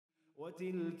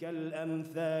وتلك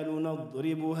الأمثال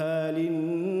نضربها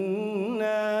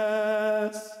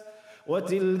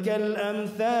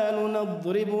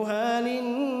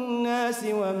للناس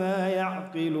وما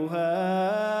يعقلها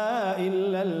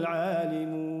إلا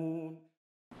العالمون.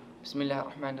 بسم الله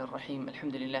الرحمن الرحيم.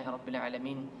 الحمد لله رب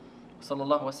العالمين، وصلى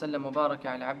الله وسلم وبارك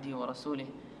على عبده ورسوله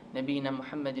نبينا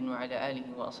محمد وعلى آله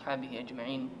وأصحابه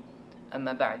أجمعين.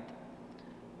 أما بعد.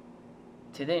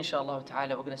 Today inshallah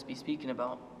ta'ala we're going to be speaking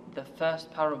about the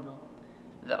first parable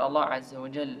that Allah Azza wa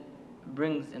Jal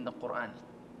brings in the Qur'an.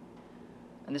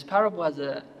 And this parable has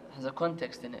a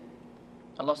context in it.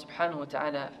 Allah subhanahu wa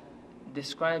ta'ala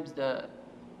describes the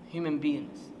human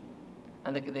beings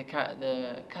and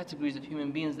the categories of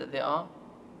human beings that they are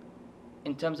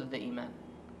in terms of the iman.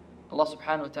 Allah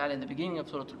subhanahu wa ta'ala in the beginning of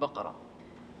Surah Baqarah,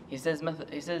 He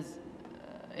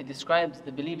describes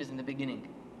the believers in the beginning.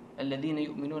 الذين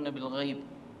يؤمنون بالغيب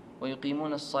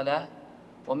ويقيمون الصلاة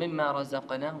ومما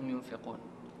رزقناهم ينفقون.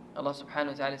 Allah subhanahu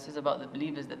wa ta'ala says about the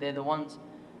believers that they're the ones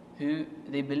who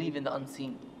they believe in the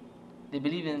unseen. They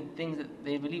believe in things that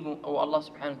they believe in what Allah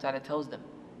subhanahu wa ta'ala tells them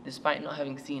despite not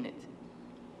having seen it.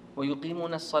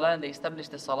 ويقيمون الصلاة, they establish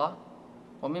the salah.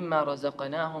 ومما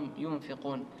رزقناهم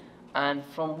ينفقون, and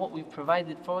from what we've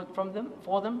provided for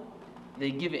them,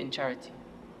 they give it in charity.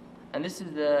 And this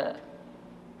is a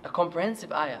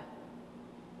comprehensive ayah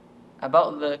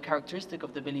about the characteristic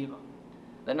of the believer.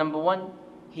 That number one,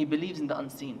 he believes in the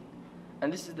unseen.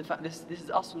 And this is the fact, this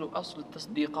is aslu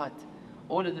tasdeeqat.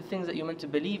 All of the things that you're meant to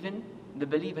believe in, the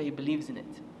believer, he believes in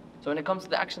it. So when it comes to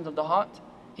the actions of the heart,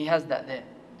 he has that there.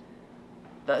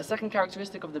 The second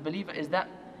characteristic of the believer is that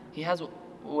he has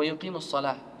وَيُقِيمُ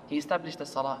الصَّلَاةِ, he established the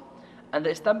salah. And the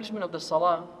establishment of the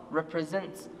salah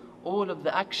represents all of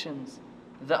the actions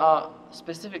that are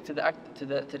specific to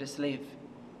the slave.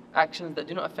 Actions that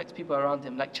do not affect people around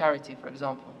him, like charity, for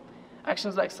example.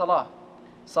 Actions like salah.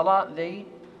 Salah, they,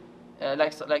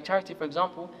 like charity, for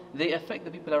example, they affect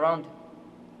the people around him.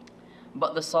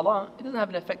 But the salah, it doesn't have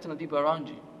an effect on the people around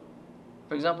you.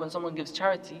 For example, when someone gives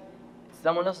charity,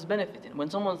 someone else is benefiting. When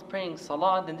someone's praying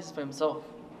salah, then this is for himself.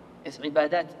 It's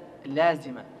ibadat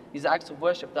lazima. These are acts of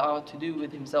worship that are to do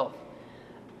with himself.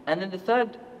 And then the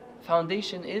third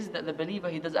foundation is that the believer,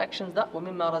 he does actions that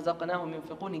وَمِمَّا رَزَقْنَاهُمْ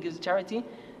يُنْفِقُونَ, he gives charity.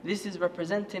 This is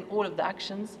representing all of the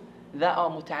actions that are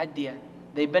muta'addiyah.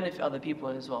 They benefit other people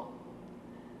as well.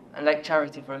 And like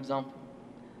charity, for example.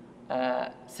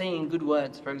 Saying good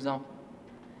words, for example.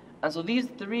 And so these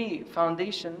three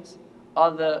foundations are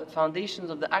the foundations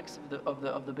of the acts of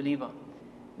the believer.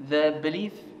 The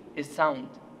belief is sound.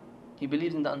 He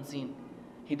believes in the unseen.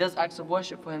 He does acts of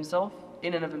worship for himself,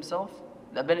 in and of himself,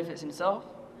 that benefits himself.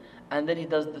 And then he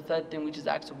does the third thing, which is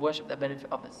acts of worship that benefit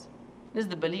others. This is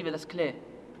the believer, that's clear.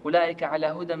 أُولَٰئِكَ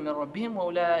عَلَىٰ هُدًى مِّن رَبِّهِمْ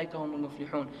وَأُولَٰئِكَ هُمُ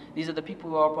الْمُفْلِحُونَ. These are the people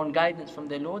who are upon guidance from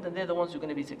their Lord, and they're the ones who are going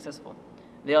to be successful.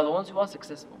 They are the ones who are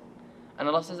successful. And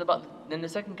Allah says about then the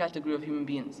second category of human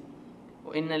beings,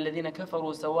 وَإِنَّ الَّذِينَ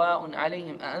كَفَرُوا سَوَاءٌ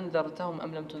عَلَيْهِمْ أَأَنذَرْتَهُمْ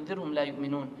أَمْ لَمْ تُنذِرْهُمْ لَا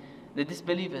يُؤْمِنُونَ. The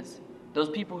disbelievers, those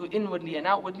people who inwardly and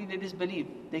outwardly they disbelieve,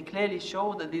 they clearly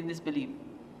show that they disbelieve.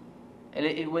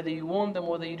 Whether you warn them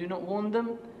or whether you do not warn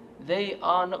them, they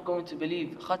are not going to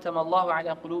believe. ختم الله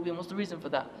على قلوبهم. What's the reason for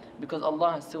that? Because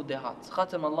Allah has sealed their hearts.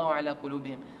 ختم الله على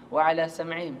قلوبهم وعلى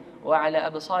سمعهم وعلى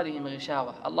أبصارهم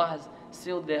غشاوة. Allah has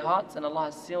sealed their hearts and Allah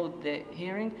has sealed their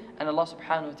hearing, and Allah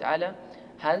subhanahu wa ta'ala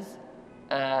has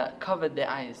covered their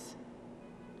eyes.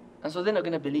 And so they're not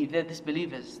going to believe. They're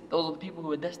disbelievers. Those are the people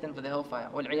who are destined for the hellfire.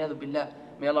 وَالْعِيَاذُ بِاللَّهِ.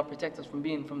 May Allah protect us from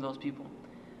being from those people.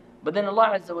 But then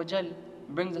Allah Azza wa Jal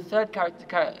brings a third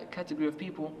category of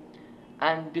people.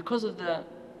 And because of the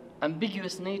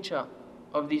ambiguous nature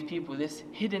of these people, this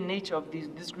hidden nature of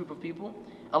this group of people,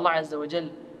 Allah Azza wa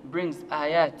Jal brings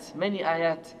ayat, many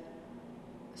ayat,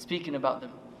 speaking about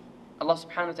them. Allah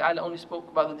subhanahu wa ta'ala only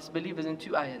spoke about the disbelievers in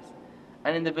 2 ayahs.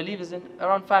 And in the believers in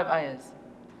around 5 ayahs,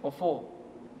 or 4.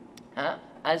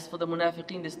 As for the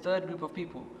munafiqeen, this third group of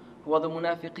people, who are the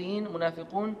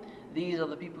munafiqun, these are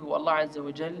the people who Allah Azza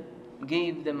wa Jal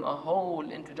gave them a whole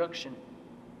introduction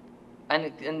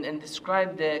and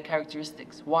describe their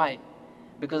characteristics. Why?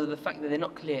 Because of the fact that they're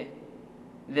not clear.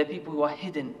 They're people who are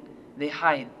hidden. They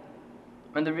hide.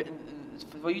 And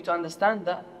for you to understand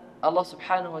that, Allah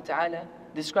subhanahu wa ta'ala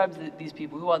describes these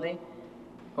people. Who are they?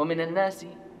 وَمِنَ النَّاسِ,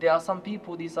 there are some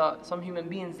people, these are some human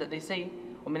beings that they say,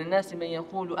 وَمِنَ النَّاسِ مَنْ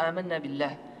يَقُولُ آمَنَّا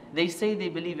بِاللَّهِ. They say they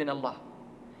believe in Allah.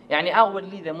 يعني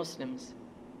outwardly they're Muslims.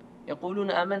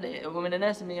 يقولون ومن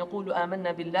الناس من يقول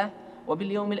آمنا بالله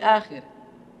وباليوم الآخر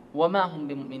وَمَا هُمْ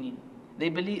بِمُؤْمِنِينَ.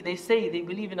 They say they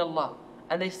believe in Allah,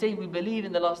 and they say we believe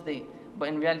in the last day, but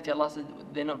in reality Allah says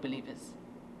they're not believers.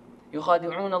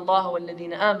 يُخَادِعُونَ اللَّهَ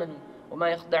وَالَّذِينَ آمَنُوا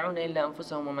وَمَا يَخْدَعُونَ إِلَّا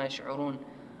أَنفُسَهُمْ وَمَا يَشْعُرُونَ.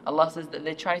 Allah says that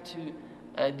they try to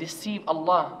deceive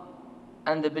Allah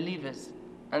and the believers,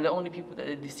 and the only people that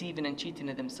are deceiving and cheating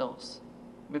are themselves,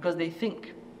 because they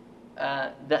think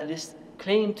that this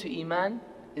claim to Iman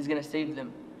is going to save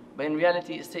them. But in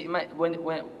reality,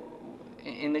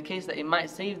 in the case that it might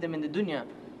save them in the dunya,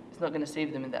 it's not going to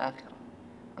save them in the akhirah.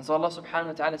 And so Allah subhanahu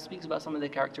wa ta'ala speaks about some of their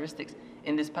characteristics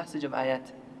in this passage of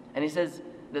ayat. And He says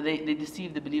that they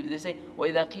deceive the believers. They say,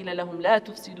 وَإِذَا قِيلَ لَهُمْ لَا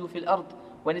تُفْسِدُوا فِي الْأَرْضِ.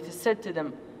 When it is said to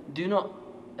them, do not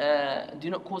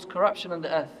cause corruption on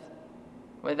the earth.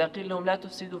 وَإِذَا قِيلَ لَهُمْ لَا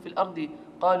تُفْسِدُوا فِي الْأَرْضِ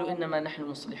قَالُوا إِنَّمَا نَحْنُ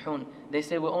مُصْلِحُونَ. They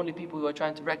say, we're only people who are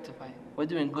trying to rectify. We're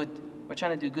doing good. We're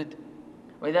trying to do good.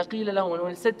 وَإِذَا قِيلَ لَهُمْ,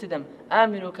 when it said to them,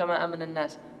 آمِنُوا كَمَا آمَنَ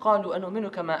النَّاسِ قَالُوا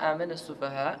أَنُؤْمِنُ كَمَا آمَنَ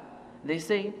السُّفَهَاءُ. They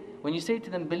say, when you say to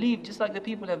them, believe just like the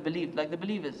people have believed, like the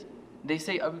believers, they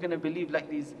say, are we going to believe like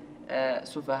these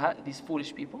sufaha, these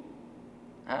foolish people?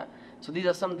 So these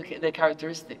are some of their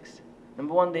characteristics.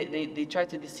 Number one, they try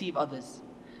to deceive others.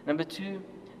 Number two,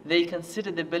 they consider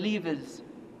the believers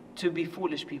to be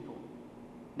foolish people.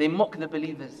 They mock the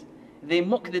believers. They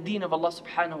mock the deen of Allah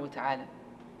subhanahu wa ta'ala.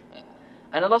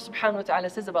 And Allah subhanahu wa ta'ala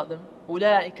says about them,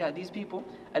 أولئك, these people,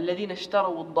 الذين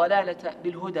اشتروا الضلالة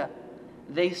بالهدى.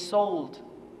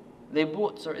 They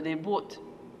bought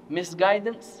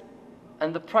misguidance,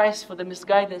 and the price for the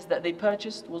misguidance that they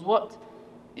purchased was what?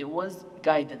 It was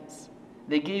guidance.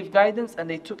 They gave guidance, and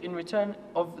they took in return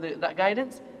of that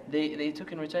guidance, they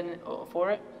took in return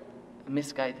for it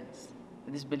misguidance,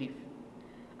 disbelief.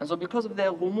 And so because of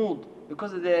their ghumud,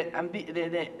 because of their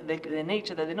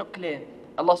nature that they're not clear,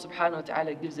 Allah subhanahu wa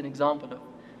ta'ala gives an example of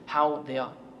how they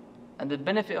are. And the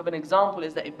benefit of an example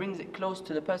is that it brings it close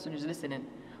to the person who's listening.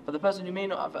 For the person who may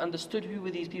not have understood who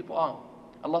these people are,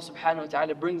 Allah subhanahu wa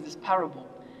ta'ala brings this parable,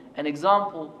 an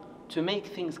example, to make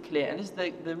things clear. And this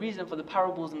is the reason for the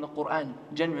parables in the Qur'an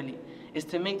generally, is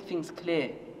to make things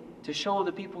clear, to show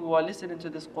the people who are listening to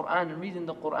this Qur'an and reading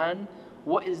the Qur'an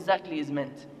what exactly is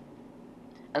meant.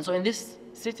 And so in this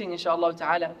sitting, inshallah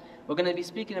ta'ala, we're going to be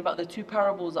speaking about the two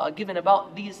parables that are given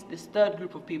about this third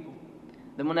group of people,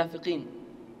 the munafiqeen.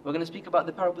 We're going to speak about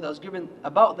the parable that was given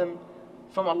about them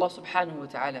from Allah subhanahu wa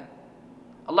ta'ala.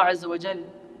 Allah Azza wa Jal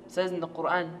says in the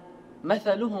Qur'an,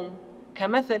 مَثَلُهُمْ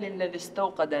كَمَثَلِ الَّذِي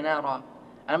اسْتَوْقَدَ نَارًا.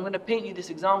 And I'm going to paint you this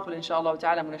example, inshallah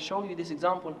ta'ala. I'm going to show you this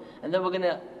example, and then we're going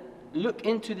to look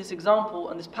into this example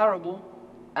and this parable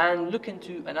and look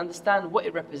into and understand what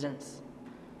it represents.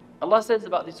 Allah says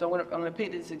about this, so I'm going to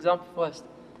paint this example first.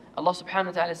 Allah subhanahu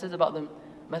wa ta'ala says about them,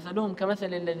 مَثَلُهُمْ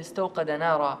كَمَثَلِ الَّذِي اسْتَوْقَدَ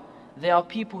نَارًا. They are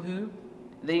people who,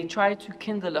 they try to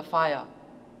kindle a fire.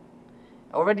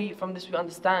 Already from this we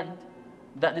understand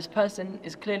that this person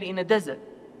is clearly in a desert.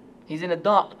 He's in a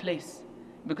dark place.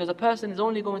 Because a person is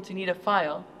only going to need a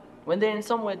fire when they're in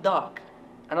somewhere dark.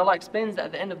 And Allah explains that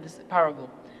at the end of this parable.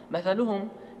 مَثَلُهُمْ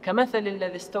كَمَثَلِ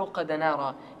الَّذِي اسْتَوْقَدَ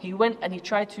نَارًا. He went and he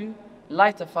tried to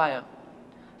light a fire.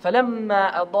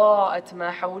 فَلَمَّا أَضَاءَتْ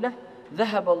مَا حَوْلَهُ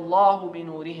ذَهَبَ اللَّهُ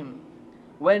بِنُورِهِمْ.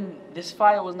 When this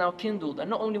fire was now kindled, and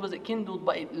not only was it kindled,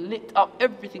 but it lit up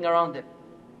everything around it.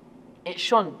 It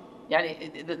shone.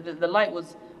 The light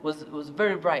was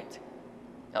very bright.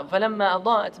 فَلَمَّا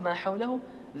أَضَاءَتْ مَا حَوْلَهُ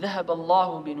ذَهَبَ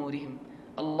اللَّهُ بِنُورِهِمْ.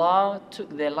 Allah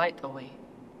took their light away.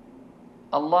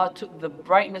 Allah took the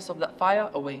brightness of that fire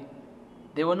away.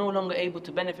 They were no longer able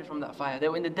to benefit from that fire. They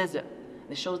were in the desert.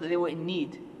 It shows that they were in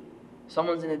need.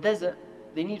 Someone's in a desert,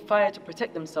 they need fire to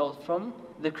protect themselves from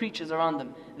the creatures around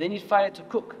them. They need fire to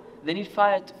cook. They need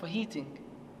fire for heating.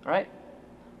 Right?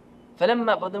 But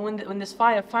then when this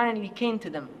fire finally came to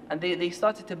them and they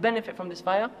started to benefit from this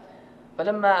fire,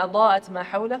 فَلَمَّا أَضَاءَتْ مَا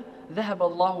حَوْلَهُ ذَهَبَ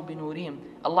اللَّهُ بِنُورِهِمْ.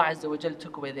 Allah Azza wa Jal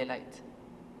took away their light.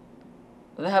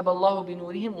 ذَهَبَ اللَّهُ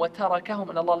بِنُورِهِمْ وَتَرَكَهُمْ.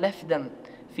 And Allah left them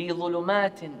فِي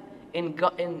ظُلُمَاتٍ,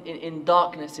 in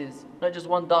darknesses. Not just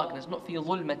one darkness, not فِي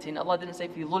ظُلْمَةٍ. Allah didn't say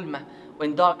فِي ظُلْمَةٍ, or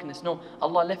in darkness. No,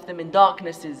 Allah left them in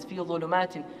darknesses. فِي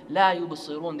ظُلُمَاتٍ لَا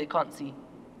يُبْصِرُونَ. They can't see.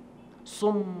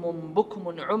 صُمٌّ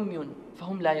بُكْمٌ عُمْيٌ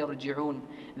فَهُمْ لَا يَرْجِعُونَ.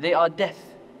 They are deaf.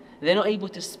 They're not able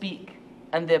to speak,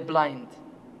 and they're blind.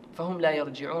 فَهُمْ لَا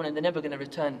يَرْجِعُونَ. And they're never going to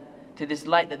return to this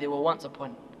light that they were once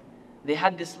upon. They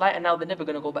had this light, and now they're never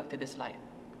going to go back to this light.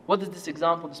 What does this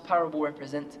example, this parable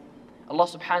represent? Allah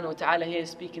subhanahu wa ta'ala here is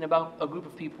speaking about a group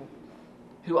of people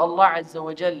who Allah Azza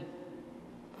wa Jal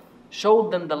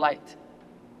showed them the light.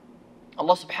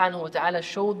 Allah subhanahu wa ta'ala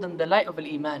showed them the light of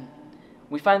al-Iman.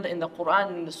 We find that in the Qur'an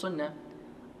and in the Sunnah,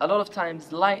 a lot of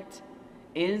times light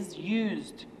is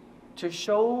used to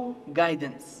show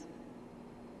guidance.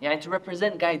 To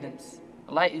represent guidance.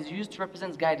 Light is used to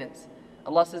represent guidance.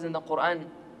 Allah says in the Qur'an,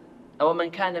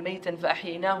 أَوَمَنْ كَانَ مَيْتًا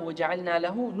فَأَحْيَيْنَاهُ وَجَعَلْنَا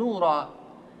لَهُ نُورًا.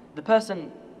 The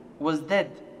person was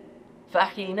dead.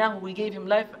 فَأَحْيَيْنَاهُ, we gave him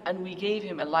life and we gave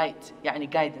him a light, يعني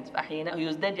guidance. فَأَحْيَيْنَاهُ, he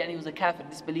was dead, يعني he was a kafir,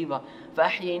 disbeliever.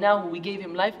 فَأَحْيَيْنَاهُ, we gave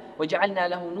him life. وَجَعَلْنَا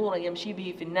لَهُ نُورًا يَمْشِي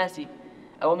بِهِ فِي النَّاسِ.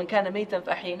 وَمَنْ كَانَ مَيْتًا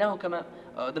فَأَحْيَيْنَاهُ, كما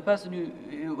the person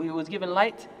who was given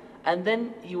light, and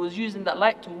then he was using that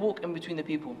light to walk in between the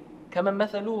people. كَمَنْ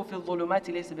مَثَلُهُ فِي الظُّلُمَاتِ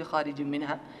لَيْسَ بِخَارِجٍ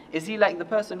مِنْهَا. Is he like the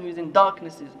person who is in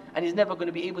darknesses and he's never going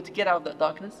to be able to get out of that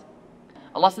darkness?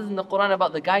 Allah says in the Quran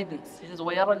about the guidance. He says,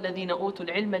 وَيَرَى الَّذِينَ أُوتُوا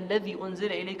الْعِلْمَ الَّذِي أُنزِلَ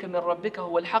إِلَيْكَ مِنْ رَبِّكَ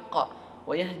هُوَ الْحَقَّ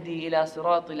وَيَهْدِي إِلَى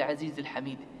صِرَاطِ الْعَزِيزِ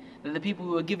الْحَمِيدِ. That the people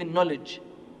who were given knowledge,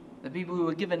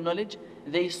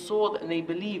 they saw and they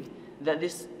believed that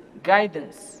this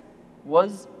guidance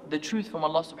was the truth from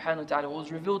Allah subhanahu wa ta'ala,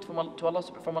 was revealed from Allah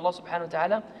subhanahu wa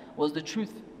ta'ala, was the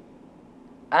truth.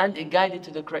 And it guided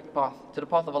to the correct path, to the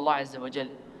path of Allah Azza wa Jal.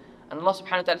 And Allah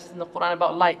subhanahu wa ta'ala says in the Quran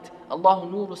about light, Allahu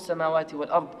nuru samawati wal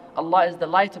ard. Allah is the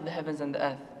light of the heavens and the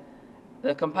earth.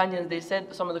 The companions, they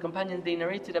said, some of the companions, they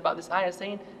narrated about this ayah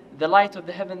saying, the light of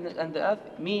the heavens and the earth,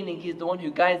 meaning He's the one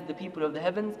who guides the people of the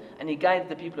heavens and He guides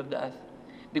the people of the earth.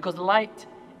 Because light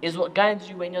is what guides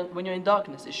you when you're in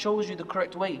darkness. It shows you the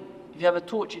correct way. If you have a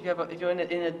torch, if you're in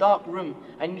a dark room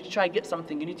and you need to try to get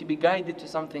something, you need to be guided to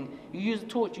something, you use a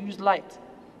torch, you use light.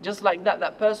 Just like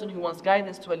that person who wants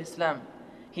guidance to Al-Islam,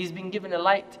 he's been given a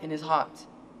light in his heart.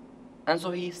 And so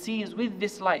he sees with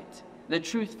this light the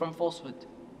truth from falsehood.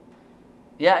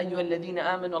 Ya ayyuha alladhina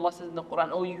amanu, Allah says in the Quran,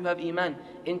 oh you who have iman,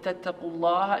 in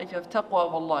tattaqullaha, if you have taqwa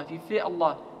of Allah, if you fear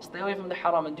Allah, stay away from the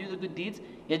haram and do the good deeds,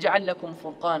 yaj'al lakum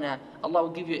furqana, Allah will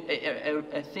give you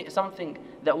something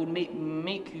that will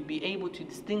make you be able to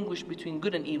distinguish between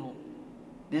good and evil.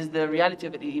 This is the reality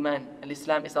of Iman,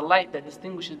 Al-Islam. It's a light that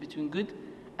distinguishes between good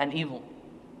and evil.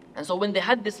 And so when they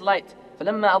had this light,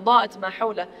 فَلَمَّا أَضَاءَتْ مَا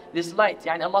حَوْلَهُ, this light,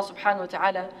 يعني Allah subhanahu wa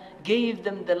ta'ala gave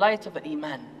them the light of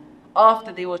Iman.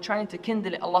 After they were trying to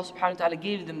kindle it, Allah subhanahu wa ta'ala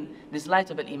gave them this light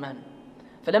of Iman.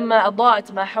 فَلَمَّا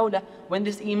أَضَاءَتْ مَا حَوْلَهُ, when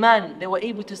this Iman, they were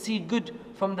able to see good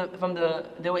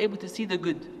they were able to see the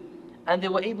good, and they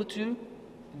were able to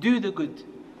do the good.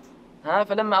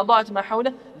 فَلَمَّا أَضَاءَتْ مَا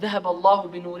حَوْلَهُ ذَهَبَ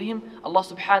اللَّهُ بِنُورِهِمْ, Allah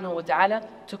subhanahu wa ta'ala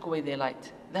took away their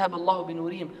light. ذهب الله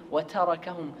بنورهم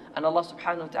وتركهم, and Allah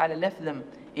subhanahu wa ta'ala left them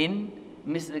in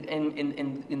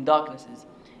darknesses.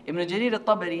 Ibn Jarir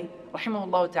al-Tabari,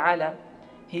 rahimahullah ta'ala,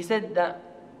 he said that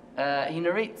he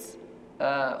narrates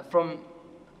from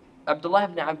Abdullah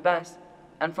ibn Abbas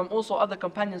and from also other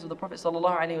companions of the Prophet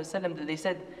sallallahu alaihi wasallam that they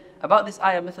said about this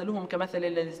ayah, مثلهم كمثل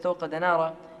الذي استوقد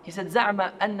نارا. He said, زعم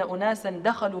أن أناسا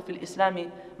دخلوا في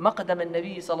الإسلام مقدم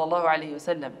النبي صلى الله عليه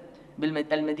وسلم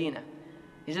بالمدينة.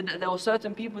 He said that there were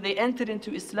certain people, they entered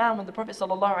into Islam when the Prophet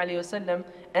ﷺ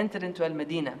entered into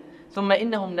Al-Madinah. ثُمَّ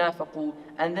إِنَّهُمْ نَافَقُوا,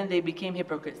 and then they became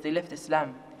hypocrites. They left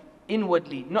Islam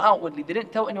inwardly, not outwardly. They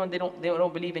didn't tell anyone they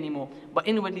don't believe anymore, but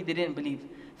inwardly they didn't believe.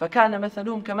 فَكَانَ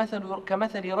مَثَلُهُمْ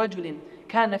كَمَثَلِ رَجُلٍ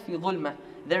كَانَ فِي ظُلْمَةٍ.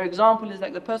 Their example is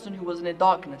like the person who was in a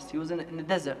darkness, he was in the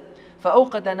desert.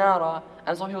 فَأَوْقَدَ نَارًا,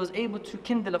 and so he was able to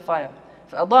kindle a fire.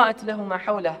 فَأَضَاءَتْ لَهُ مَا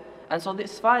حَوْلَهُ, and so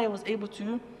this fire was able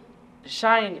to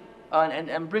shine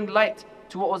and bring light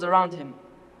to what was around him.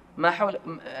 ما حول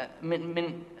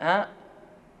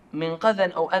من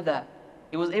قذى أو أذى.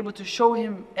 It was able to show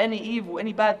him any evil,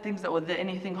 any bad things that were there,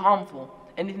 anything harmful,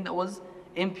 anything that was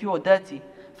impure, dirty.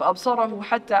 فأبصره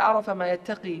حتى عرف ما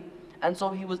يتقي, and so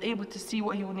he was able to see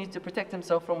what he would need to protect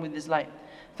himself from with this light.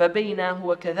 فبينه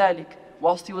وكذلك,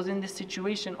 whilst he was in this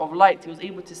situation of light, he was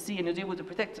able to see and he was able to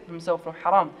protect himself from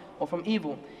haram or from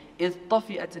evil. إذ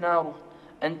طفئت ناره,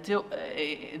 until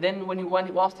then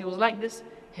whilst he was like this,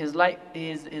 his light,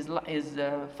 his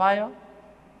fire,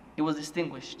 it was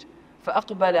extinguished.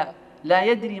 فأقبل لا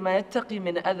يدري ما يتقي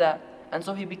من أذى, and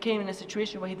so he became in a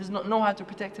situation where he does not know how to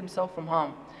protect himself from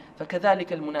harm. فكذلك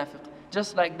المنافق,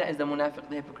 just like that is the munafiq,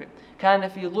 the hypocrite. كان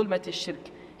في ظلمة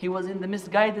الشرك, he was in the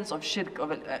misguidance of shirk,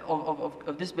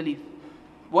 of disbelief,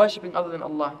 worshipping other than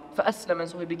Allah. فأسلم, and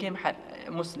so he became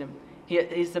Muslim.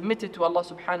 He submitted to Allah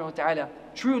subhanahu wa ta'ala.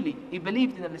 Truly, he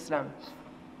believed in Islam.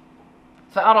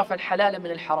 فَعَرَفَ الْحَلَالَ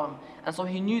مِنَ الْحَرَامِ, and so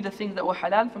he knew the things that were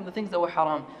halal from the things that were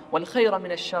haram. وَالْخَيْرَ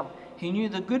مِنَ الشَّرِّ, he knew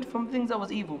the good from things that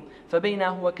was evil.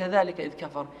 فَبَيْنَهُ وَكَذَلِكَ إِذْ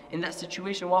كَفَرَ, in that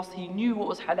situation, whilst he knew what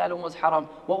was halal and what was haram,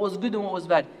 what was good and what was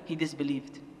bad, he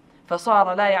disbelieved.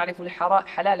 فَصَارَ لَا يَعْرِفُ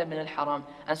الْحَلَالَ مِنَ الْحَرَامِ,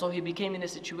 and so he became in a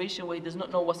situation where he does not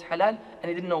know what's halal and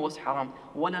he didn't know what's haram.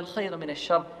 وَلَا الْخَيْرَ مِنَ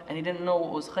الشَّرِّ, and he didn't know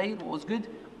what was khair, what was good,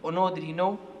 or nor did he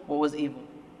know what was evil.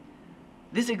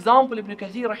 This example, Ibn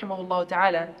Kathir rahimahullah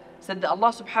ta'ala said that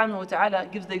Allah subhanahu wa ta'ala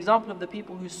gives the example of the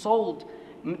people who sold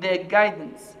their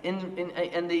guidance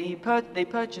and they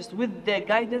purchased with their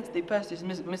guidance, they purchased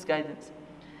misguidance,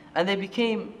 and they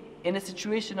became in a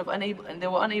situation of and they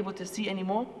were unable to see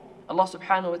anymore. Allah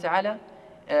subhanahu wa ta'ala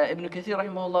Ibn Kathir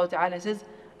rahimahullah ta'ala says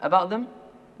about them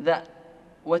that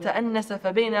وَتَأَنَّسَ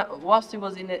فَبَيْنَ whilst he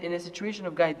was in a situation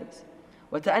of guidance,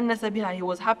 وَتَأَنَّسَ بِهَا, he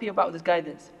was happy about this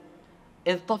guidance.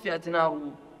 إِذْ طَفِئَتْ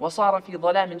نَارُهُ وَصَارَ فِي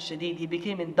ظَلَامٍ شَدِيدٍ, he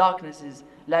became in darknesses.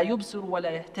 لَا يُبْصِرُ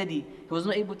وَلَا يَهْتَدِي, he was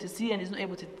not able to see and he's not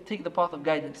able to take the path of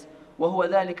guidance. وَهُوَ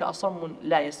ذَلِكَ أَصَمٌ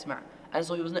لَا يَسْمَعُ, and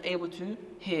so he was not able to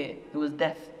hear, he was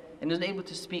deaf, and he was not able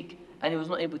to speak, and he was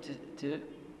not able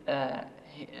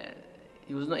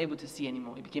he was not able to see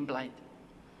anymore, he became blind.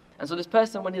 And so this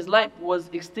person, when his light was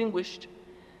extinguished,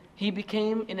 he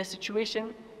became in a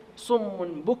situation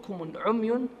صُمٌّ بُكْمٌ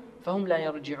عُمْيٌ فَهُمْ لَا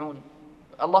يَرْجِعُونَ.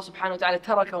 Allah subhanahu wa ta'ala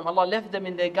tarakahum, Allah left them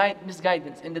in their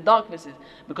misguidance, in the darknesses,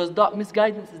 because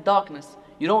misguidance is darkness.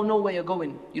 You don't know where you're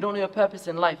going, you don't know your purpose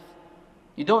in life,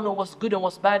 you don't know what's good and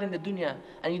what's bad in the dunya,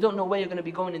 and you don't know where you're going to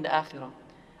be going in the akhirah.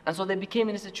 And so they became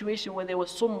in a situation where they were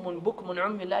summun, bukmun,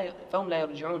 ummi, fahum la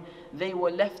yarji'un. They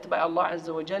were left by Allah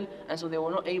Azza wa Jal, and so they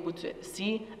were not able to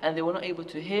see, and they were not able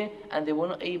to hear, and they were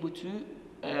not able to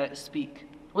speak.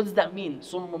 What does that mean?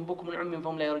 Summun, bukmun, ummi,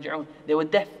 fahum la yarji'un. They were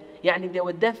deaf. Yani they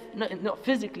were deaf, not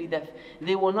physically deaf.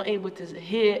 They were not able to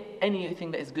hear anything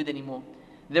that is good anymore.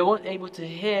 They weren't able to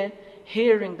hear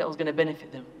hearing that was going to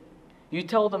benefit them. You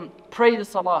tell them, pray the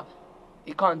salah,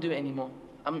 he can't do it anymore.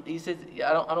 He says,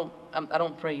 I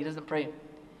don't pray, he doesn't pray.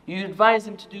 You advise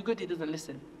him to do good, he doesn't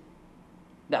listen.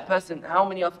 That person, how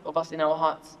many of us in our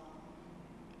hearts,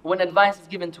 when advice is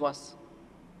given to us,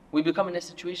 we become in a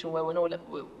situation where we know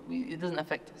it doesn't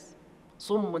affect us.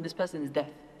 When this person is deaf.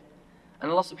 And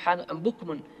Allah subhanahu and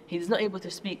bukmun, he is not able to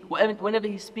speak. Whenever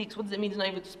he speaks, what does it mean he's not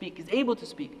able to speak? He's able to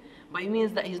speak, but it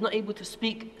means that he's not able to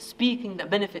speak speaking that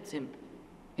benefits him.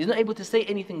 He's not able to say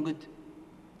anything good.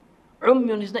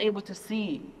 Umyun, he's not able to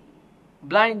see.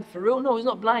 Blind for real? No, he's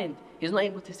not blind. He's not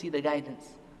able to see the guidance.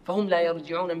 فَهُمْ لَا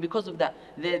يَرْجِعُونَ, and because of that,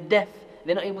 they're deaf,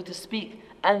 they're not able to speak,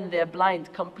 and they're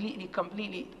blind,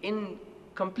 completely in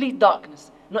complete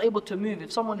darkness, not able to move.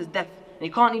 If someone is deaf, and he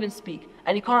can't even speak,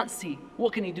 and he can't see,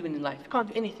 what can he do in life? He can't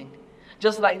do anything.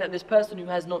 Just like that, this person who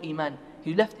has no iman,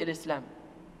 who left Islam,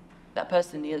 that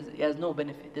person, he has no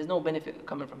benefit. There's no benefit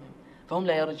coming from him. فَهُمْ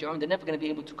لَا يَرْجِعُونَ, they're never going to be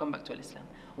able to come back to Islam.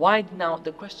 Why now,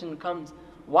 the question comes,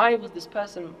 why was this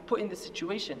person put in this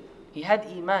situation? He had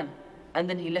iman, and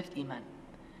then he left iman.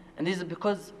 And this is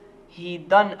because he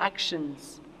had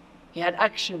actions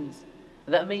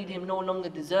that made him no longer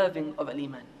deserving of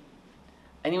al-iman.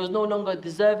 And he was no longer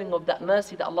deserving of that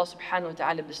mercy that Allah subhanahu wa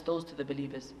ta'ala bestows to the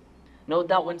believers. No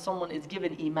doubt when someone is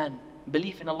given iman,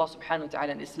 belief in Allah subhanahu wa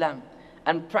ta'ala and Islam,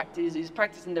 and is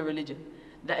practicing the religion,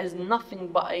 that is nothing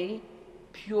but a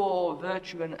pure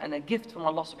virtue and a gift from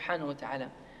Allah subhanahu wa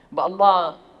ta'ala. But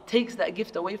Allah takes that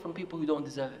gift away from people who don't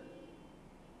deserve it.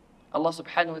 Allah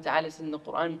subhanahu wa ta'ala says in the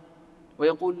Qur'an,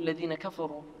 وَيَقُولُ الَّذِينَ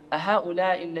كَفَرُوا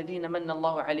أَهَؤُلَاءِ الَّذِينَ مَنَّ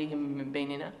اللَّهُ عَلَيْهِمْ مِنْ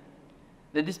بَيْنِنَا.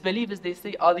 The disbelievers, they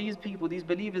say, are these people, these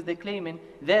believers, they're claiming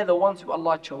they're the ones who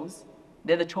Allah chose.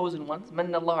 They're the chosen ones.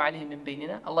 مَنَّ اللَّهُ عَلَيْهِمْ مِنْ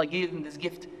بَيْنِنَا. Allah gave them this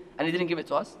gift and He didn't give it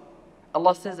to us.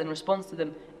 Allah says in response to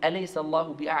them, أَلَيْسَ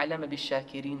اللَّهُ بِأَعْلَمَ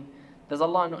بِالشَّاكِرِينَ. Does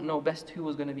Allah not know best who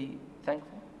was going to be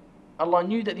thankful? Allah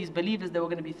knew that these believers, they were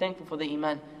going to be thankful for their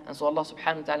iman. And so Allah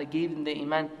subhanahu wa ta'ala gave them their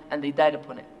iman and they died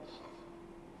upon it.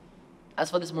 As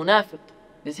for this munafiq,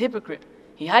 this hypocrite,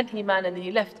 he had iman and then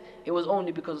he left. It was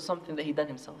only because of something that he done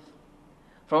himself.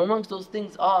 From amongst those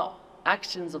things are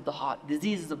actions of the heart,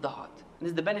 diseases of the heart. And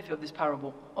this is the benefit of this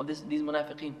parable, of these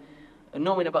munafiqeen.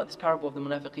 Knowing about this parable of the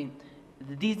munafiqeen.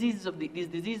 These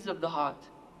diseases of the heart,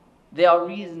 they are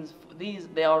reasons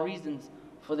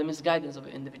for the misguidance of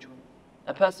an individual.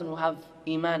 A person will have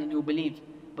iman and he will believe,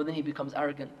 but then he becomes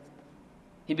arrogant.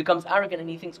 He becomes arrogant and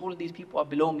he thinks all of these people are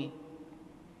below me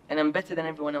and I'm better than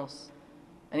everyone else.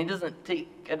 And he doesn't take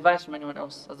advice from anyone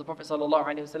else. As the Prophet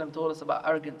ﷺ told us about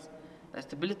arrogance, that's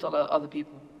to belittle other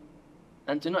people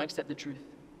and to not accept the truth.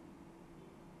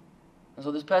 And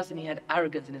so this person, he had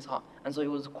arrogance in his heart, and so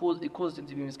it caused him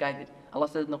to be misguided. Allah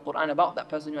says in the Qur'an about that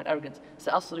person who had arrogance,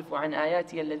 سَأَصْرِفُ عَنْ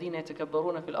آيَاتِيَ الَّذِينَ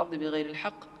يَتَكَبَّرُونَ فِي الْأَرْضِ بِغَيْرِ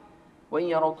الْحَقِّ وَإِنْ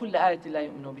يَرَوْا كُلَّ آيَةٍ لَا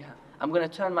يُؤْمِنُوا بِهَا. I'm going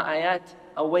to turn my ayat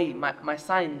away, my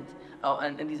signs,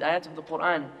 and these ayat of the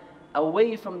Qur'an,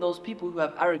 away from those people who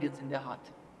have arrogance in their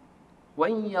heart.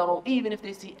 وَإِنْ يَرَوْا, even if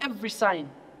they see every sign,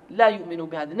 لَا يُؤْمِنُوا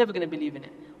بِهَا, they're never going to believe in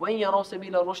it. وَإِنْ يَرَوْا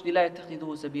سَبِيلَ الرُّشْدِ لَا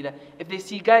يَتَّخِذُوهُ سَبِيلًا. If they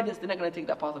see guidance, they're not going to take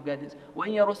that path of guidance. وَإِنْ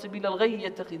يَرَوْا سَبِيلَ الْغَيِّ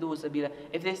يَتَّخِذُوهُ سَبِيلًا.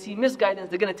 If they see misguidance,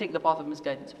 they're going to take the path of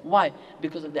misguidance. Why?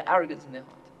 Because of the arrogance in their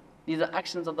heart. These are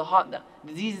actions of the heart,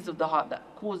 diseases of the heart that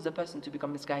cause the person to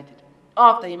become misguided.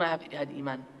 After he might have had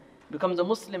iman, becomes a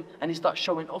Muslim and he starts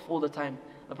showing off all the time.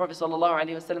 The Prophet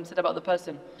ﷺ said about the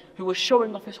person who was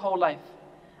showing off his whole life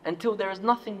until there is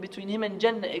nothing between him and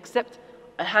Jannah except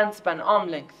a handspan, arm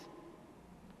length.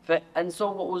 And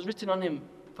so what was written on him,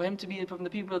 for him to be from the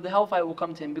people of the hellfire, will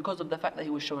come to him because of the fact that he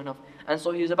was showing off. And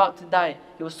so he was about to die.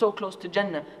 He was so close to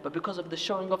Jannah, but because of the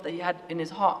showing off that he had in his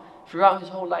heart throughout his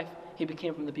whole life, he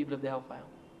became from the people of the hellfire.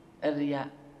 Al-Riya.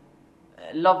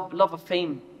 Love of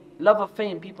fame. Love of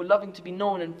fame. People loving to be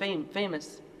known and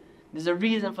famous. There's a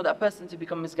reason for that person to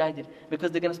become misguided,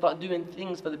 because they're going to start doing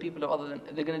things for the people of other than,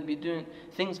 they're going to be doing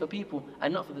things for people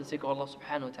and not for the sake of Allah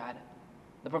subhanahu wa ta'ala.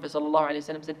 The Prophet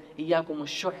ﷺ said, إِيَّاكُمُ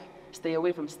الشُّحْ. Stay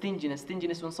away from stinginess.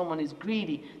 Stinginess when someone is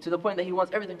greedy to the point that he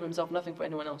wants everything for himself, nothing for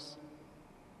anyone else.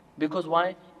 Because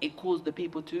why? It caused the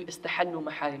people to istahallu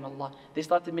maharim Allah. They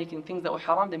started making things that were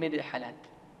haram, they made it halal.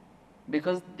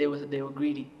 Because they were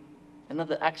greedy.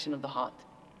 Another action of the heart.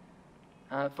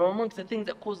 From amongst the things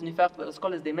that cause nifaq, that the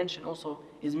scholars they mention also,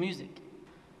 is music.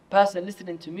 Person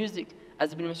listening to music,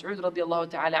 as Ibn Mas'ud radiallahu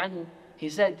ta'ala anhu, he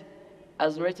said,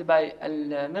 as narrated by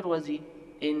Al-Mirwazi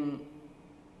in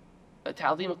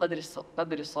Ta'zeem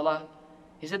Qadr al-Salah,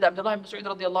 he said that Abdullah ibn Mas'ud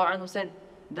radiallahu anhu said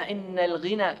that إِنَّ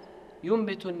الْغِنَى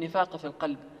يُنْبِتُ النِّفَاقَ فِي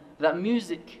الْقَلْبِ. That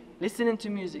music, listening to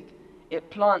music, it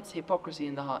plants hypocrisy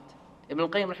in the heart. Ibn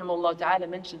al-Qayyim rahimahullah ta'ala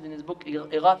mentions in his book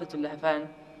Ighathatul Lahfan,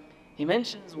 he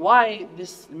mentions why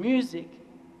this music,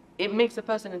 it makes a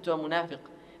person into a munafiq.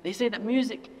 They say that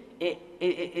music,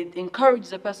 it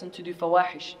encourages a person to do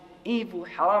fawahish, evil,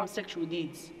 haram sexual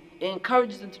deeds. It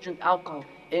encourages them to drink alcohol.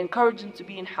 It encourages them to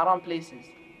be in haram places.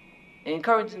 It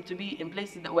encourages them to be in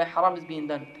places where haram is being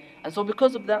done. And so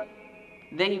because of that,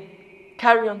 they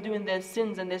carry on doing their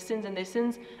sins and their sins and their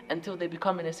sins until they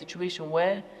become in a situation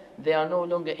where they are no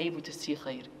longer able to see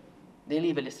khair. They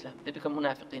leave Islam, they become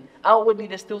munafiqeen. Outwardly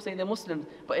they still say they're Muslims,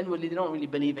 but inwardly they don't really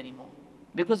believe anymore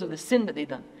because of the sin that they've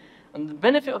done. And the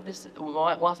benefit of this,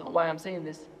 why I'm saying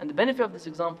this, and the benefit of this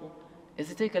example is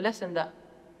to take a lesson that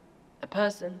a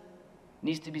person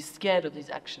needs to be scared of these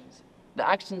actions, the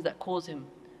actions that cause him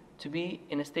to be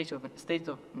in a state of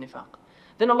nifaq.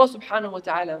 Then Allah subhanahu wa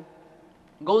ta'ala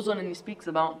goes on and He speaks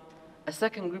about a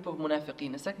second group of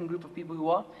munafiqeen, a second group of people who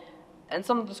are, and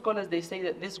some of the scholars they say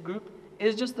that this group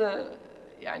is just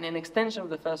an extension of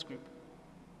the first group.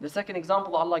 The second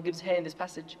example that Allah gives here in this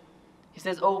passage, He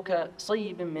says, أَوْ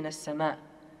كَصَيِّبٍ مِّنَ السَّمَاءِ.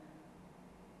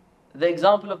 The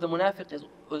example of the munafiq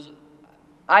was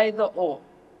either or.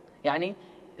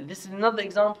 This is another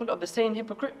example of the same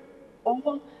hypocrite,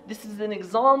 or this is an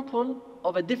example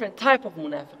of a different type of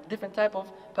munafiq, different type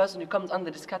of person who comes under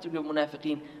this category of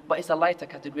munafiqeen, but it's a lighter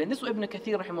category. And this is what Ibn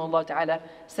Kathir rahimahullah ta'ala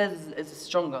says is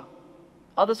stronger.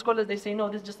 Other scholars they say no,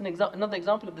 this is just another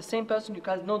example of the same person who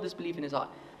has no disbelief in his heart.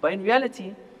 But in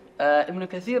reality, Ibn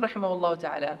Kathir rahimahullah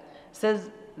ta'ala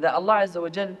says that Allah Azza wa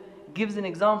Jal gives an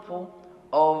example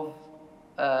of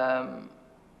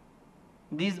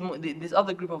this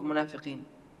other group of munafiqeen.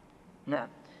 Now,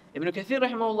 Ibn Kathir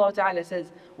rahimahullah ta'ala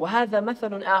says, وَهَذَا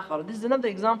مَثَلٌ آخر. This is another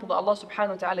example that Allah subhanahu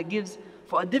wa ta'ala gives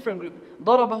for a different group.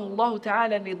 ضَرَبَهُ اللَّهُ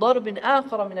تَعَالَى لِضَرْبٍ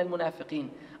آخَرَ مِنَ الْمُنَافِقِينَ.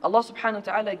 Allah subhanahu wa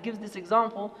ta'ala gives this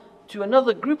example to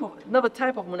another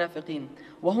type of munafiqeen.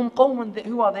 وَهُمْ قَوْمٌ,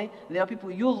 who are they? They are people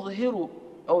يُظْهِرُ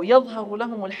أو يظهر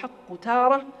لهم الحق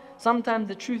تارة. Sometimes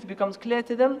the truth becomes clear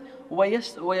to them.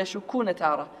 وَيَشُكُّونَ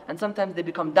تارة. And sometimes they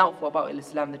become doubtful about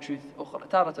Islam, the truth.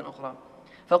 تارة أخرى.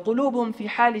 فَقُلُوبُهُمْ فِي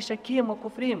حَالِ شَكِّهِمْ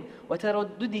وَكُفْرِهِمْ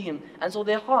وَتَرَدُّدِهِمْ. And so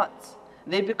their hearts,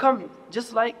 they become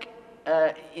just like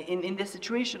in the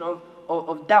situation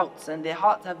of doubts, and their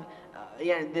hearts have they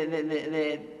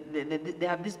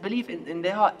have this belief in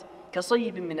their heart.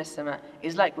 كَصَيِّبٍ مِّنَ السَّمَاءِ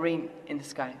is like rain in the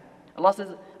sky. Allah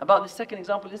says about the second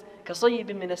example is كَصَيِّبٍ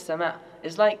مِّنَ السَّمَاءِ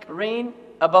is like rain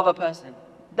above a person.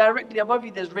 Directly above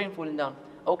you there's rain falling down.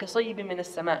 أو كَصَيِّبٍ مِّنَ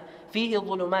السَّمَاءِ فِيهِ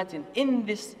ظُلُمَاتٍ. In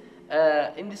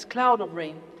this cloud of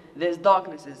rain there's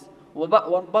darknesses.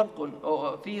 وَبَرْقٌ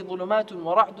فِيهِ ظُلُمَاتٌ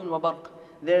وَرَعْدٌ وَبَرْقٌ.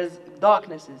 There's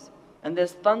darknesses and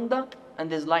there's thunder and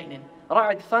there's lightning.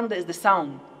 Ra'd, thunder is the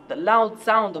sound, the loud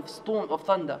sound of storm of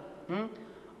thunder.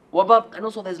 وَبَرْقٌ, and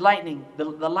also there's lightning, the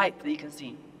light that you can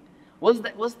see. What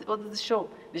does this show?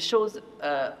 This shows,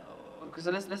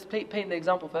 so let's paint the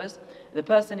example first. The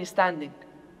person is standing,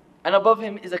 and above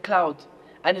him is a cloud,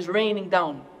 and it's raining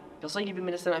down.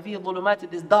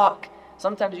 It is dark.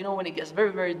 Sometimes when it gets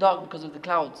very, very dark because of the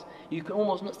clouds, you can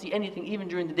almost not see anything even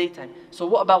during the daytime. So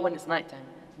what about when it's nighttime?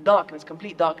 Darkness,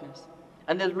 complete darkness.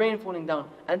 And there's rain falling down,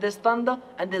 and there's thunder,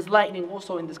 and there's lightning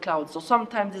also in this cloud. So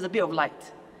sometimes there's a bit of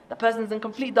light. The person's in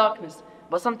complete darkness,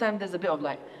 but sometimes there's a bit of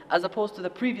light. As opposed to the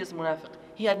previous munafiq,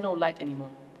 he had no light anymore.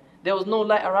 There was no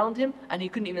light around him, and he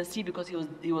couldn't even see because he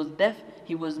was deaf,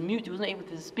 he was mute, he wasn't able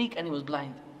to speak, and he was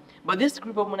blind. But this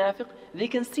group of munafiq, they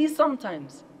can see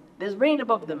sometimes. There's rain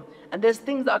above them, and there's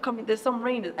things that are coming. There's some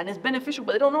rain, and it's beneficial,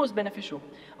 but they don't know it's beneficial.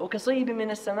 وَكَصَيِّبٍ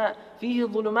مِّنَ السَّمَاءِ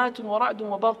فِيهِ ظُلُمَاتٌ وَرَعْدٌ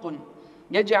وَبَرْقٌ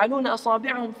يَجْعَلُونَ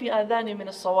أَصَابِعَهُم فِي آذَانِهِم مِّنَ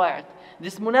الصَّوَاعِقِ.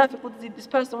 This munafiq, this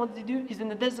person, what does he do? He's in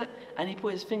the desert, and he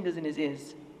put his fingers in his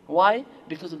ears. Why?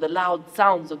 Because of the loud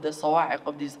sounds of the sawa'iq,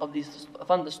 of these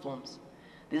thunderstorms.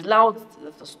 These loud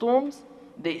storms,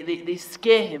 they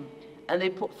scare him, and they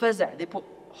put faza', they put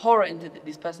horror into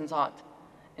this person's heart,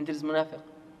 into this munafiq.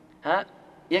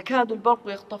 يكاد البرق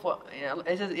يخطف.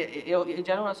 It says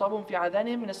يجعلون أصابعهم في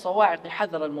آذانهم من الصواعق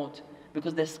حذر الموت,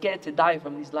 because they're scared to die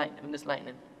from this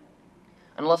lightning.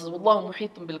 And Allah says, والله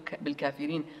محيط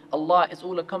بالكافرين. Allah is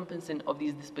all encompassing of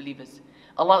these disbelievers.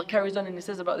 Allah carries on and He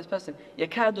says about this person,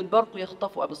 يكاد البرق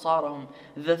يخطف أبصارهم.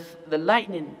 The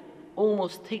lightning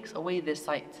almost takes away their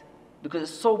sight, because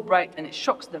it's so bright and it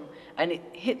shocks them and it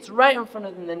hits right in front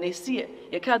of them and they see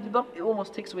it. يكاد البرق, it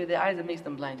almost takes away their eyes and makes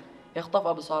them blind. يخطف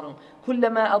أبصارهم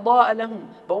كلما أضاء لهم.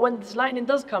 But when this lightning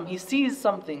does come, he sees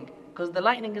something, because the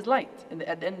lightning is light.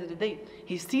 At the end of the day,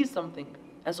 he sees something,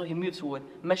 and so he moves forward.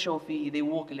 مشوا فيه, they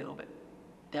walk a little bit.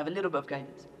 They have a little bit of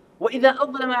guidance. وإذا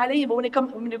أظلم عليهم, but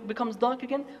when it becomes dark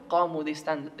again, قاموا, they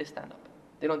stand up.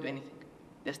 They don't do anything.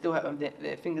 They still have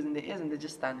their fingers in their ears and they're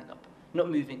just standing up, not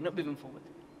moving forward.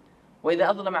 وإذا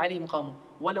أظلم عليهم قاموا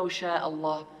ولو شاء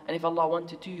الله. And if Allah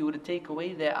wanted to, He would take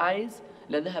away their eyes.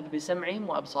 لذهب بسمعهم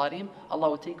وأبصارهم. Allah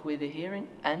would take away their hearing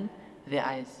and their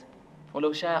eyes.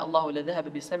 ولو شاء الله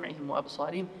لذهب بسمعهم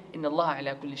وأبصارهم إن الله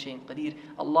على كل شيء قدير.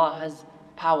 Allah has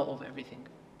power over everything.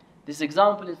 This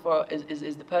example is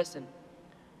the person.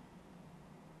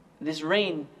 This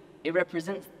rain, it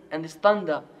represents, and this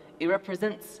thunder, it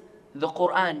represents the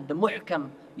Qur'an, the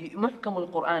muhkam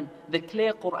al-Qur'an, the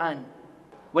clear Qur'an.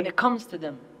 When it comes to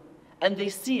them, and they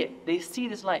see it, they see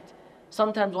this light,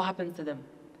 sometimes what happens to them?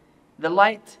 The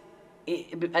light,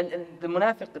 and the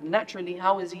munafiq, naturally,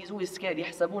 he's always scared.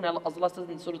 يحسبون, Allah says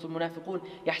in Surah Al-Munafiqun,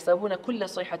 يحسبون كل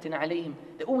صيحة عليهم.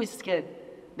 They're always scared.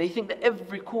 They think that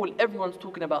every call, everyone's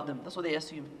talking about them. That's what they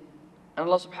assume. And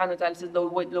Allah subhanahu wa ta'ala says,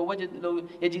 لو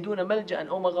يجدون ملجأ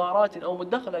أو مغارات أو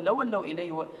مدخلا لولوا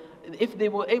إليه. If they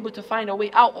were able to find a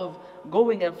way out of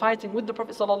going and fighting with the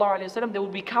Prophet sallallahu alaihi wasallam, they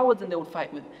would be cowards and they would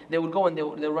fight with. They would go and they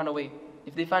would run away.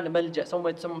 If they find a malja,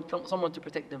 someone to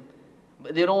protect them.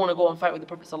 But they don't want to go and fight with the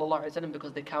Prophet sallallahu alaihi wasallam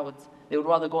because they're cowards. They would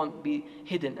rather go and be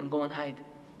hidden and go and hide.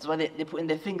 That's why they put in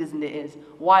their fingers in their ears.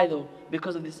 Why though?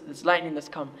 Because of this lightning that's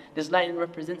come. This lightning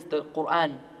represents the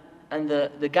Qur'an and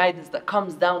the guidance that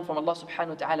comes down from Allah subhanahu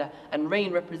wa ta'ala. And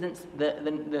rain represents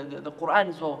the Qur'an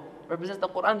as well. Represents the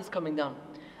Qur'an that's coming down.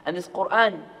 And this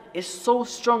Qur'an is so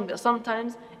strong that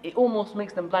sometimes it almost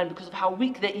makes them blind because of how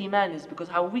weak their iman is, because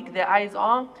how weak their eyes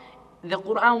are. The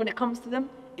Qur'an, when it comes to them,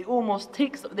 they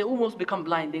almost become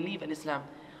blind. They leave Islam.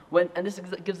 And this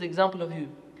gives the example of who?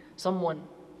 Someone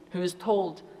who is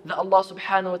told that Allah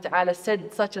subhanahu wa ta'ala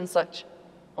said such and such.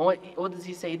 And what does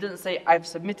he say? He doesn't say, I've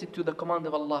submitted to the command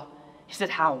of Allah. He said,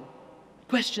 how?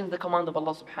 Questions the command of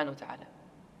Allah subhanahu wa ta'ala.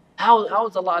 How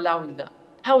is Allah allowing that?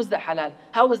 How is that halal?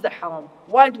 How is that haram?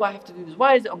 Why do I have to do this?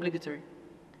 Why is it obligatory?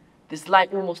 This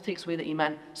light almost takes away the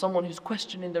iman. Someone who's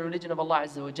questioning the religion of Allah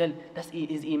Azza wa Jal, that's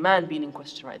his iman being in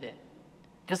question right there.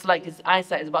 Just like his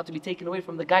eyesight is about to be taken away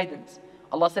from the guidance.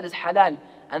 Allah said it's halal.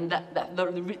 And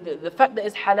the fact that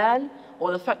it's halal,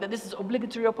 or the fact that this is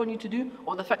obligatory upon you to do,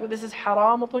 or the fact that this is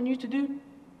haram upon you to do,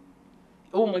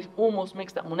 almost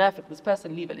makes that munafiq, this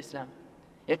person, leave Islam.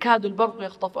 يكاد البرق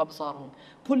يخطف أبصارهم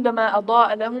كلما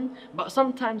أضاء لهم. But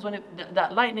sometimes when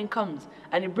that lightning comes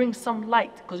and it brings some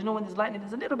light, because you know when there's lightning,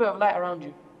 there's a little bit of light around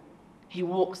you. He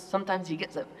walks, sometimes he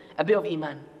gets a bit of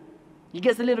iman. He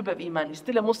gets a little bit of iman. He's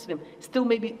still a Muslim, still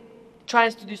maybe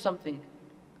tries to do something.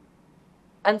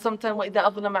 And sometimes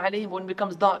وَإِذَا أَظْلَمَ عَلَيْهِمْ, when it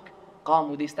becomes dark,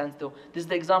 قَامُوا, they stand still. This is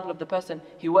the example of the person,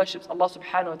 he worships Allah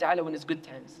subhanahu wa ta'ala when it's good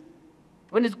times.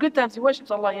 When it's good times, he worships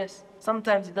Allah, yes.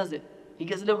 Sometimes he does it. He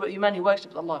gets a little bit of iman, he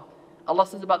worships Allah. Allah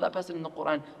says about that person in the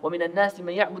Qur'an, وَمِنَ النَّاسِ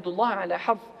مَنْ يَعْبُدُ اللَّهَ عَلَى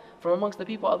حَرْفٍ. From amongst the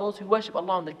people are those who worship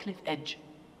Allah on the cliff edge.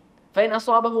 فَإِنْ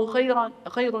أَصَابَهُ خَيْرٌ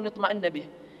اطْمَأَنَّ بِهِ.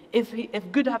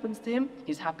 If good happens to him,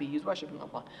 he's happy, he's worshipping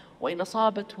Allah. وَإِنْ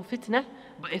أَصَابَتْهُ فِتْنَةٌ.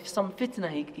 But if some fitna,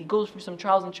 he goes through some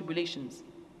trials and tribulations,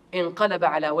 انقلب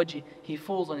على وجهه, he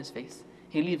falls on his face.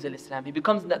 He leaves Islam. He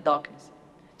becomes in that darkness.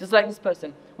 Just like this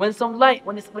person. When some light,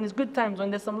 when it's good times,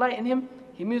 when there's some light in him,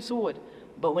 he moves forward.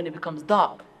 But when it becomes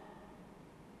dark,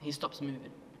 he stops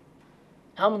moving.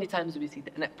 How many times do we see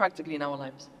that? And practically in our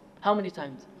lives. How many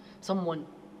times? Someone,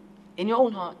 in your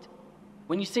own heart,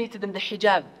 when you say to them the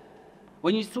hijab,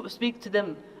 when you speak to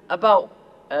them about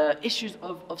issues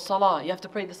of salah, you have to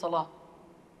pray the salah,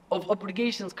 of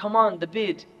obligations, command, the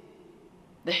bid,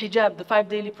 the hijab, the 5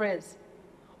 daily prayers,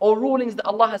 or rulings that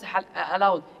Allah has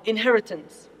allowed,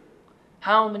 inheritance.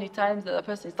 How many times that a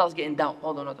person starts getting doubt?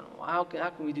 Hold on. How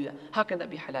can we do that? How can that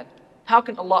be halal? How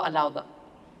can Allah allow that?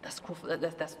 That's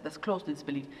close to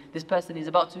disbelief. This person is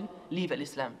about to leave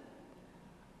Islam.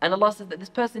 And Allah says that this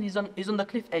person is on the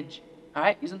cliff edge.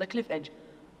 Alright? He's on the cliff edge.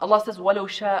 Allah says, وَلَوْ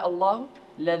شَاءَ اللَّهُ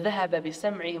لَذَهَبَ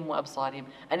بِسَمْعِهِمْ وَأَبْصَارِهِمْ.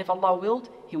 And if Allah willed,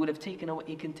 He would have taken away,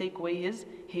 He can take away his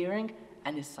hearing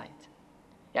and his sight.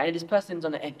 Yani this person is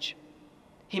on the edge.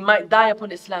 He might die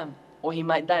upon Islam, or he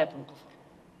might die upon kufr.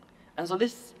 And so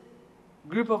this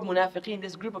group of munafiqeen,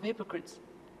 this group of hypocrites,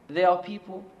 they are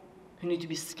people who need to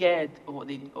be scared of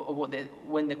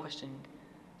when they're questioning.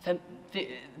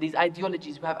 These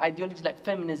ideologies, we have ideologies like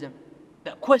feminism,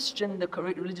 that question the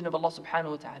religion of Allah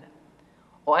subhanahu wa ta'ala.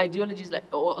 Or ideologies like,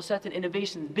 or certain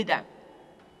innovations, bid'ah.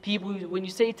 People, when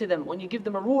you say to them, when you give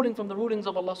them a ruling from the rulings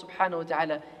of Allah subhanahu wa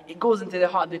ta'ala, it goes into their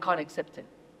heart, they can't accept it.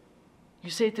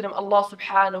 You say to them, Allah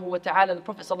subhanahu wa ta'ala, the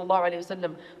Prophet sallallahu alayhi wa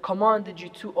sallam commanded you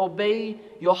to obey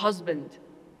your husband.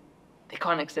 They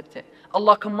can't accept it.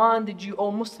 Allah commanded you,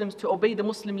 O Muslims, to obey the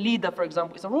Muslim leader, for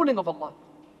example. It's a ruling of Allah.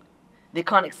 They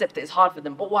can't accept it, it's hard for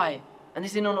them. But why? And they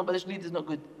say, no, but this leader is not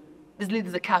good. This leader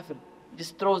is a kafir. He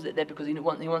just throws it there because he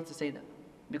wants to say that.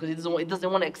 Because he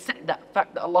doesn't want to accept that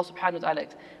fact that Allah subhanahu wa ta'ala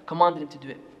commanded him to do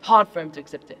it. Hard for him to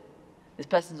accept it. This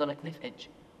person's on a cliff edge.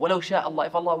 وَلَوْ شَاءَ اللَّهُ,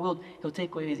 if Allah willed, He'll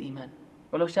take away his iman.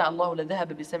 وَلَوْ شَاءَ اللَّهُ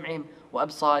لَذَهَبَ بِسَمْعِهِمْ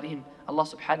وَأَبْصَارِهِمْ. Allah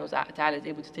subhanahu wa ta'ala is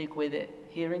able to take away their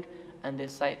hearing and their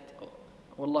sight.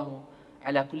 وَاللَّهُ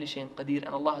عَلَى كُلِّ شَيْءٍ قَدِيرٌ.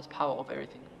 And Allah has power over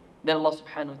everything. Then Allah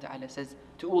subhanahu wa ta'ala says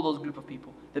to all those group of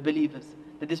people, the believers,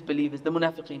 the disbelievers, the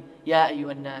munafiqeen, Ya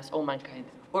ayyuhan nas, O mankind,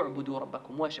 u'budu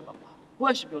rabbakum, worship Allah.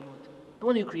 Worship your Lord, the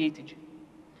one who created you.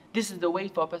 This is the way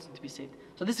for a person to be saved.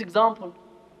 So this example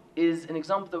is an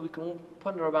example that we can all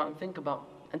ponder about and think about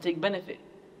and take benefit,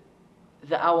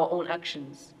 that our own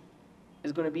actions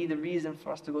is going to be the reason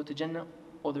for us to go to Jannah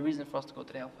or the reason for us to go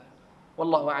to the hellfire.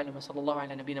 Wallahu a'lam, wa sallallahu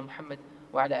ala nabiyyina Muhammad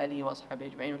wa ala alihi wa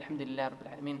ashabihi ajma'in, walhamdulillahi rabbil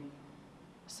alameen.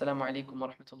 Assalamu alaikum wa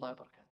rahmatullahi wa barakatuh.